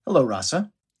Hello, Rasa.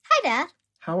 Hi, Dad.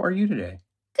 How are you today?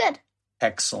 Good.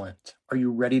 Excellent. Are you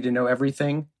ready to know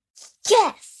everything?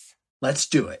 Yes. Let's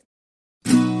do it.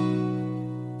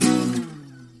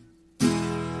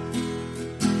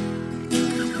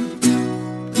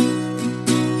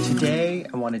 Today,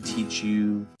 I want to teach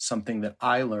you something that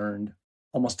I learned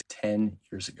almost 10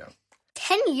 years ago.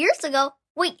 10 years ago?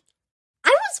 Wait, I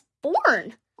was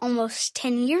born almost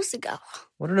 10 years ago.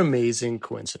 What an amazing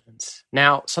coincidence.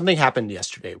 Now, something happened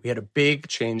yesterday. We had a big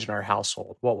change in our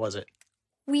household. What was it?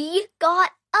 We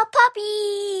got a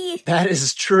puppy. That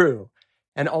is true.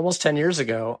 And almost 10 years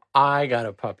ago, I got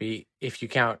a puppy, if you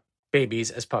count babies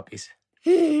as puppies.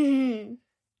 And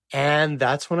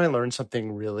that's when I learned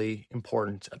something really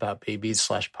important about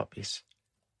babies/puppies.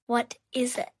 What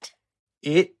is it?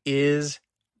 It is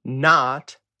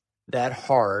not that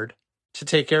hard to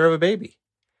take care of a baby.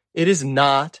 It is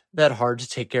not that hard to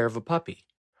take care of a puppy,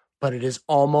 but it is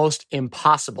almost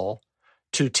impossible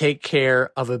to take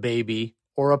care of a baby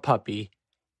or a puppy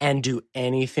and do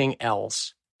anything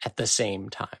else at the same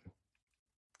time.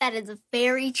 That is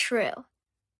very true.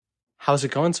 How's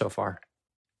it going so far?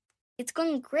 It's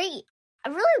going great. I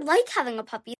really like having a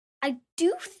puppy. I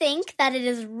do think that it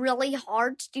is really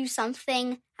hard to do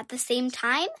something at the same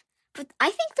time, but I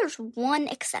think there's one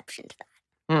exception to that.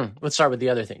 Let's start with the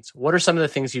other things. What are some of the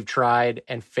things you've tried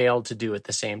and failed to do at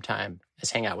the same time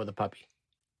as hang out with a puppy?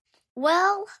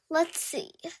 Well, let's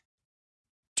see.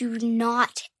 Do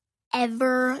not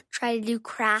ever try to do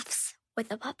crafts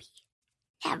with a puppy.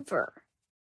 Never.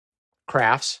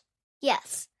 Crafts?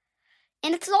 Yes.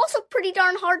 And it's also pretty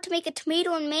darn hard to make a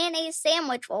tomato and mayonnaise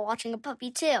sandwich while watching a puppy,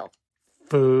 too.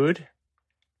 Food.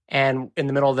 And in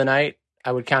the middle of the night,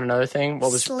 I would count another thing.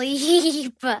 What was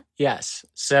sleep? Yes.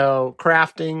 So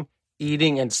crafting,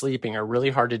 eating, and sleeping are really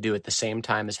hard to do at the same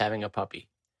time as having a puppy.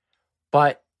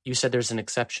 But you said there's an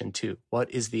exception, too.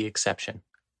 What is the exception?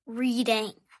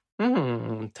 Reading.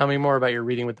 Tell me more about your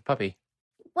reading with the puppy.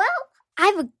 Well, I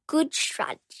have a good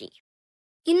strategy.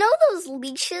 You know those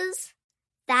leashes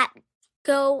that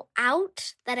go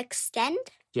out, that extend?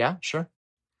 Yeah, sure.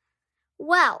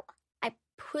 Well, I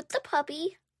put the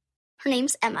puppy, her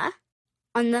name's Emma,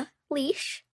 on the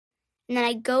leash, and then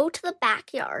I go to the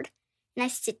backyard and I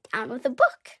sit down with a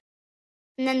book.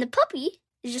 And then the puppy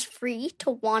is just free to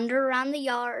wander around the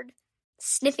yard,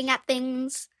 sniffing at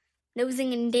things,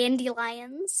 nosing in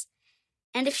dandelions.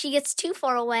 And if she gets too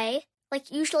far away,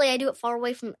 like usually I do it far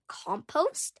away from the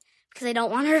compost because I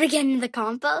don't want her to get into the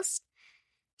compost.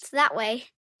 So that way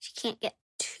she can't get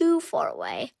too far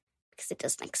away because it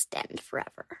doesn't extend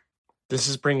forever. This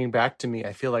is bringing back to me,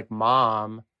 I feel like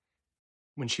Mom,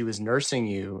 when she was nursing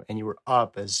you and you were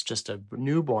up as just a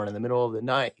newborn in the middle of the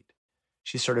night,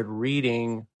 she started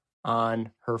reading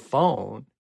on her phone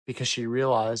because she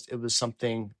realized it was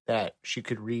something that she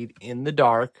could read in the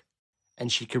dark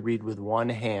and she could read with one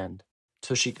hand.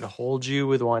 So she could hold you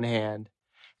with one hand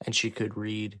and she could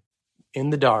read in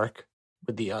the dark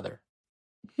with the other.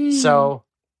 So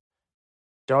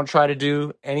don't try to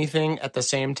do anything at the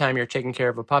same time you're taking care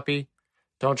of a puppy.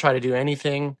 Don't try to do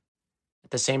anything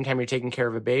at the same time you're taking care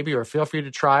of a baby, or feel free to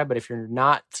try, but if you're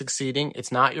not succeeding,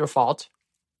 it's not your fault.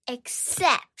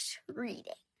 Except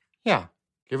reading. Yeah,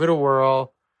 give it a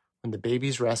whirl when the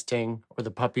baby's resting or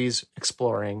the puppy's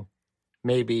exploring.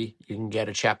 Maybe you can get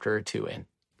a chapter or two in.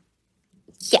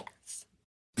 Yes.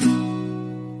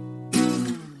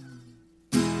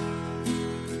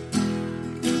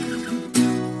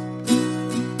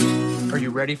 Are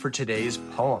you ready for today's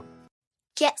poem?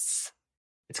 Yes.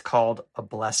 It's called A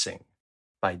Blessing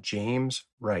by James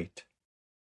Wright.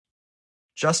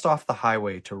 Just off the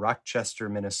highway to Rochester,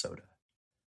 Minnesota,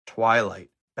 twilight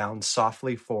bounds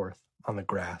softly forth on the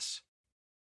grass,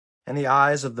 and the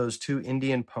eyes of those two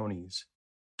Indian ponies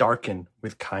darken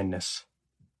with kindness.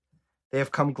 They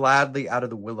have come gladly out of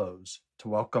the willows to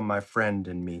welcome my friend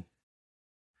and me.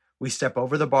 We step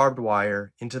over the barbed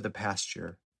wire into the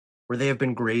pasture, where they have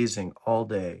been grazing all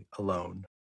day alone.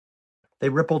 They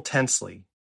ripple tensely.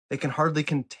 They can hardly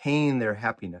contain their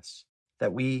happiness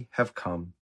that we have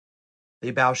come.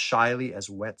 They bow shyly as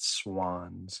wet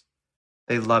swans.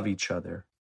 They love each other.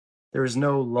 There is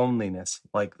no loneliness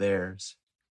like theirs.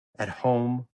 At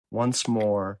home, once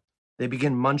more, they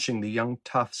begin munching the young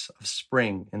tufts of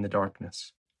spring in the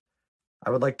darkness. I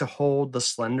would like to hold the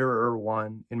slenderer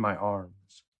one in my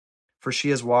arms, for she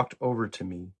has walked over to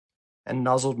me and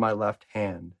nuzzled my left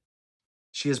hand.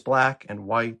 She is black and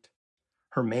white.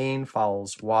 Her mane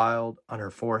falls wild on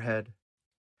her forehead,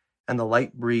 and the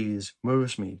light breeze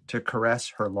moves me to caress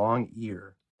her long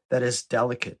ear that is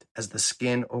delicate as the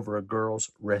skin over a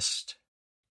girl's wrist.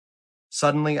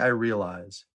 Suddenly I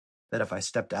realize that if I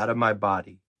stepped out of my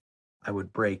body I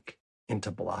would break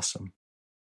into blossom.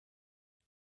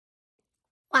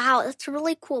 Wow, that's a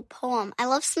really cool poem. I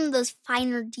love some of those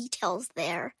finer details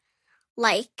there,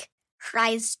 like her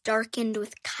eyes darkened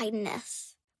with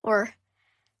kindness, or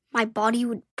my body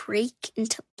would break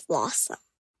into blossom.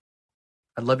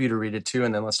 I'd love you to read it too,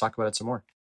 and then let's talk about it some more.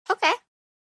 Okay.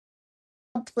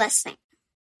 A Blessing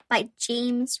by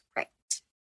James Wright.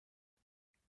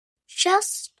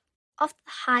 Just off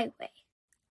the highway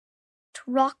to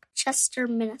Rochester,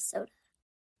 Minnesota,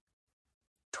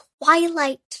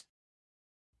 twilight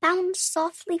bound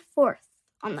softly forth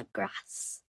on the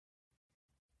grass,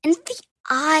 and the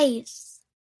eyes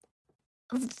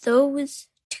of those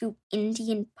two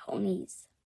Indian ponies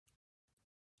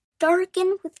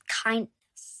darken with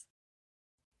kindness.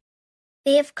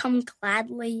 They have come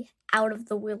gladly out of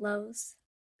the willows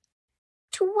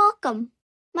to welcome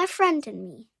my friend and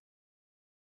me.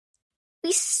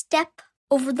 We step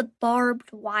over the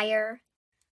barbed wire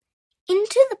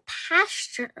into the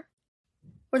pasture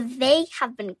where they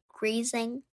have been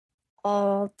grazing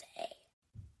all day.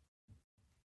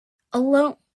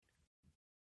 Alone,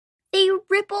 they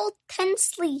ripple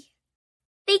tensely.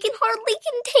 They can hardly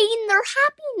contain their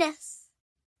happiness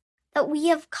that we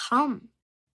have come.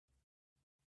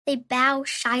 They bow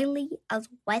shyly as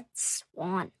wet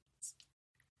swans.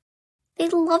 They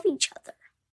love each other.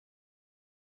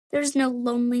 There's no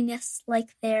loneliness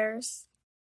like theirs.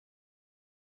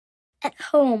 At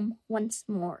home once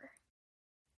more,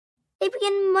 they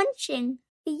begin munching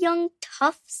the young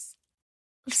tufts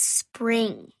of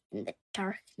spring in the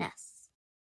darkness.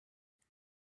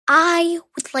 I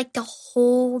would like to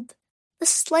hold the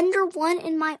slender one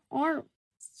in my arms,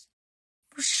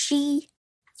 for she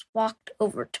has walked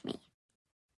over to me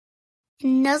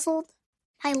and nuzzled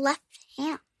my left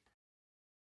hand.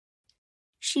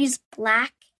 She's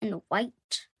black and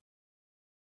white.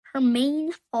 Her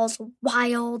mane falls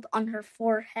wild on her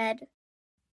forehead,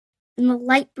 and the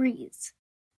light breeze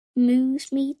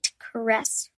moves me to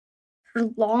caress her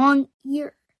long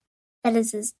ear that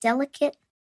is as delicate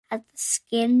as the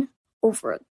skin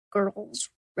over a girl's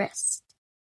wrist.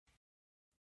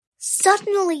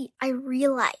 Suddenly, I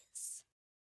realize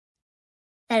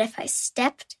that if I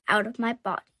stepped out of my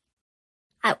body,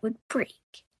 I would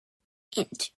break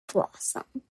into blossom.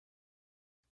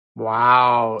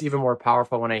 Wow. It's even more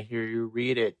powerful when I hear you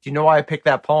read it. Do you know why I picked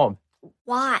that poem?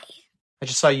 Why? I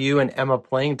just saw you and Emma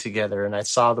playing together, and I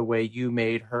saw the way you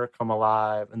made her come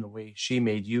alive and the way she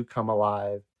made you come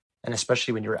alive. And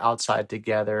especially when you were outside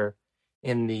together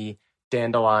in the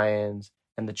dandelions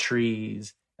and the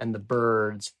trees and the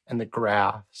birds and the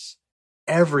grass.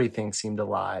 Everything seemed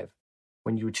alive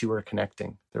when you two were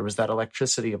connecting. There was that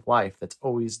electricity of life that's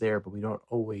always there, but we don't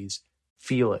always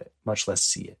feel it, much less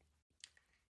see it.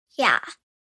 Yeah.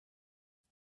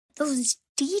 Those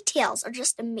details are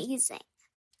just amazing.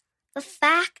 The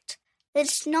fact that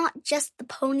it's not just the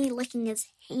pony licking his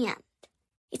hand,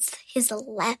 it's his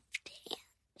left hand.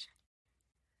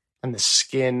 And the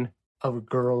skin of a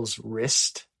girl's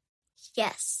wrist.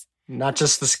 Yes. Not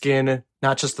just the skin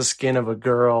of a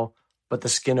girl, but the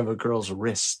skin of a girl's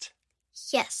wrist.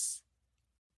 Yes.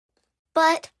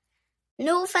 But,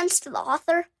 no offense to the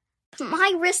author, but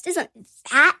my wrist isn't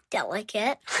that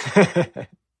delicate.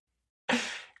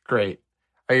 Great.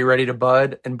 Are you ready to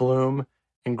bud and bloom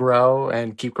and grow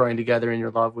and keep growing together in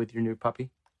your love with your new puppy?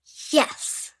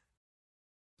 Yes.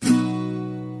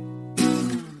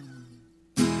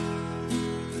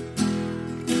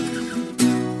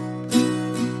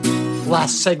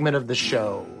 Last segment of the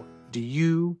show. Do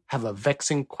you have a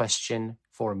vexing question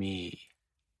for me?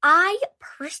 I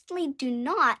personally do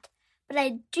not, but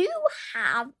I do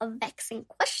have a vexing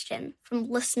question from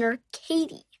listener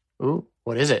Katie. Ooh,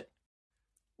 what is it?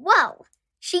 Well,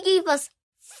 she gave us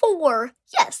 4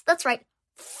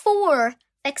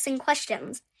 vexing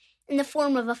questions in the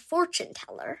form of a fortune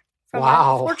teller from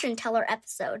our fortune teller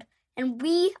episode. And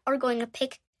we are going to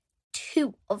pick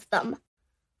 2 of them.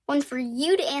 One for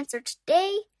you to answer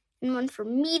today and one for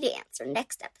me to answer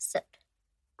next episode.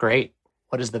 Great.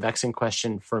 What is the vexing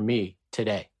question for me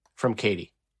today from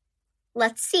Katie?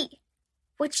 Let's see.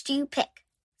 Which do you pick?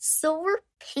 Silver,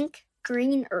 pink,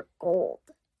 green, or gold?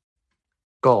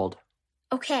 Gold.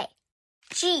 Okay.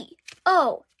 G-O-L-D.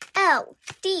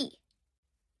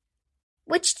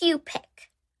 Which do you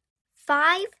pick?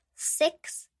 5,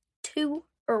 6, 2,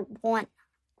 or 1?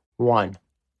 1.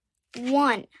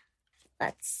 1.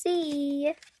 Let's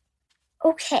see.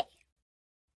 Okay.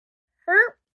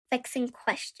 Her vexing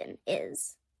question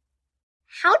is,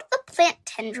 how do the plant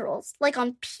tendrils, like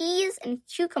on peas and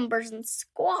cucumbers and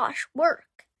squash,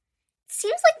 work? It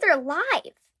seems like they're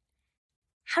alive.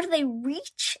 How do they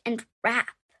reach and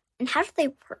wrap And how do they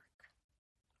work?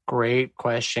 Great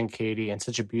question, Katie, and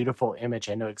such a beautiful image.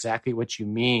 I know exactly what you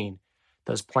mean.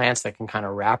 Those plants that can kind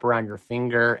of wrap around your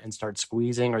finger and start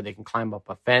squeezing, or they can climb up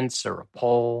a fence or a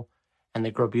pole, and they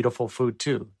grow beautiful food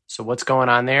too. So what's going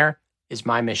on there is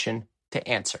my mission to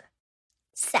answer.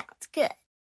 Sounds good.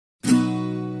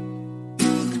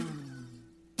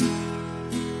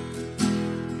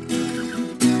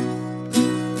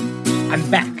 I'm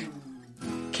back.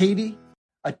 Katie,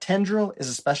 a tendril is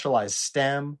a specialized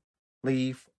stem,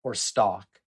 leaf, or stalk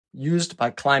used by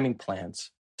climbing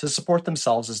plants to support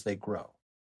themselves as they grow,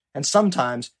 and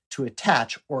sometimes to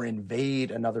attach or invade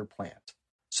another plant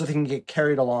so they can get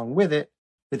carried along with it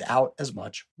without as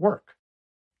much work.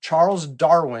 Charles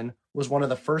Darwin was one of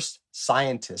the first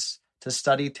scientists to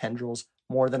study tendrils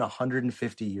more than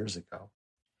 150 years ago.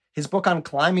 His book on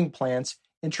climbing plants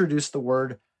introduced the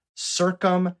word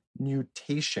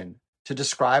circumnutation to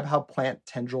describe how plant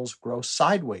tendrils grow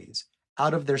sideways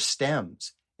out of their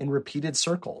stems in repeated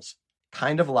circles,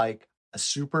 kind of like a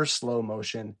super slow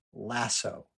motion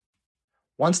lasso.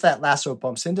 Once that lasso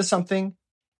bumps into something,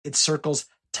 its circles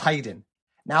tighten.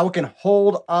 Now it can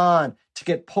hold on to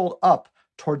get pulled up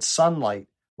towards sunlight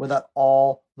without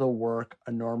all the work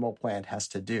a normal plant has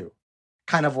to do.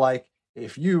 Kind of like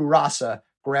if you, Rasa,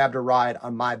 grabbed a ride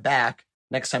on my back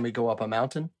next time we go up a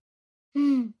mountain.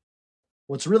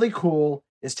 What's really cool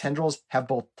is tendrils have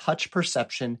both touch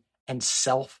perception and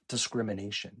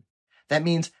self-discrimination. That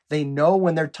means they know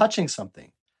when they're touching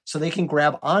something, so they can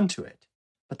grab onto it,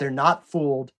 but they're not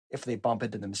fooled if they bump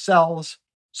into themselves,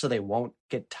 so they won't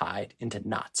get tied into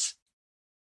knots.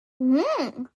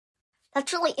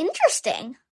 That's really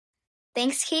interesting.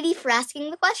 Thanks, Katie, for asking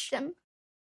the question.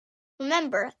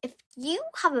 Remember, if you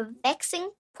have a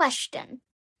vexing question,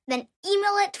 then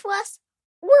email it to us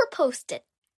or post it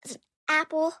as an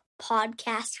Apple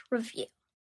Podcast review.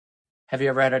 Have you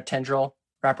ever had a tendril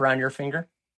wrap around your finger?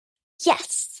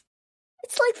 Yes.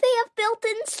 It's like they have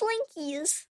built-in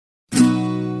slinkies.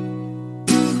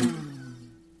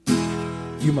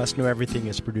 You Must Know Everything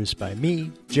is produced by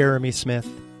me, Jeremy Smith,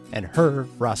 and her,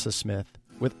 Rasa Smith,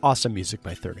 with awesome music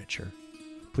by Furniture.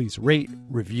 Please rate,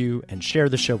 review, and share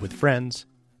the show with friends,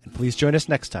 and please join us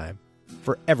next time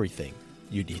for everything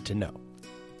you need to know.